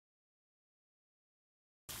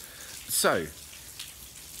So,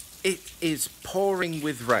 it is pouring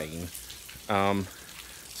with rain,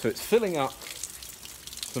 so it's filling up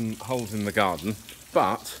some holes in the garden,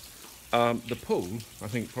 but the pool, I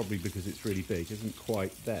think probably because it's really big, isn't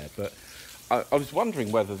quite there. But I was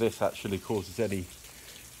wondering whether this actually causes any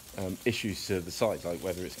issues to the site, like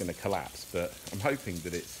whether it's going to collapse, but I'm hoping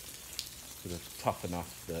that it's sort of tough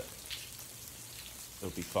enough that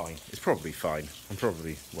it'll be fine. It's probably fine. I'm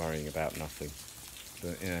probably worrying about nothing,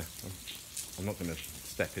 but yeah, I'm not going to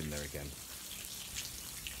step in there again.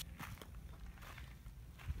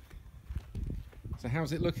 So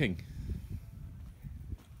how's it looking?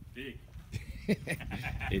 Big.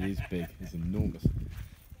 It is big. It's enormous.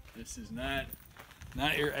 This is not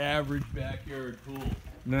your average backyard pool.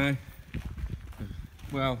 No.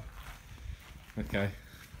 Well, okay.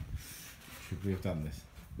 Should we have done this?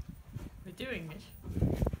 We're doing it.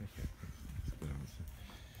 Okay. That's a good answer.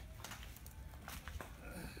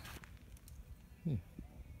 Yeah.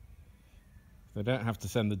 They don't have to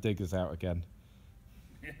send the diggers out again.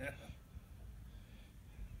 Yeah. I have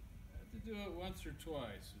to do it once or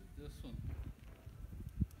twice. This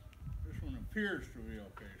one appears to be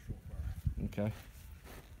okay so far. Okay.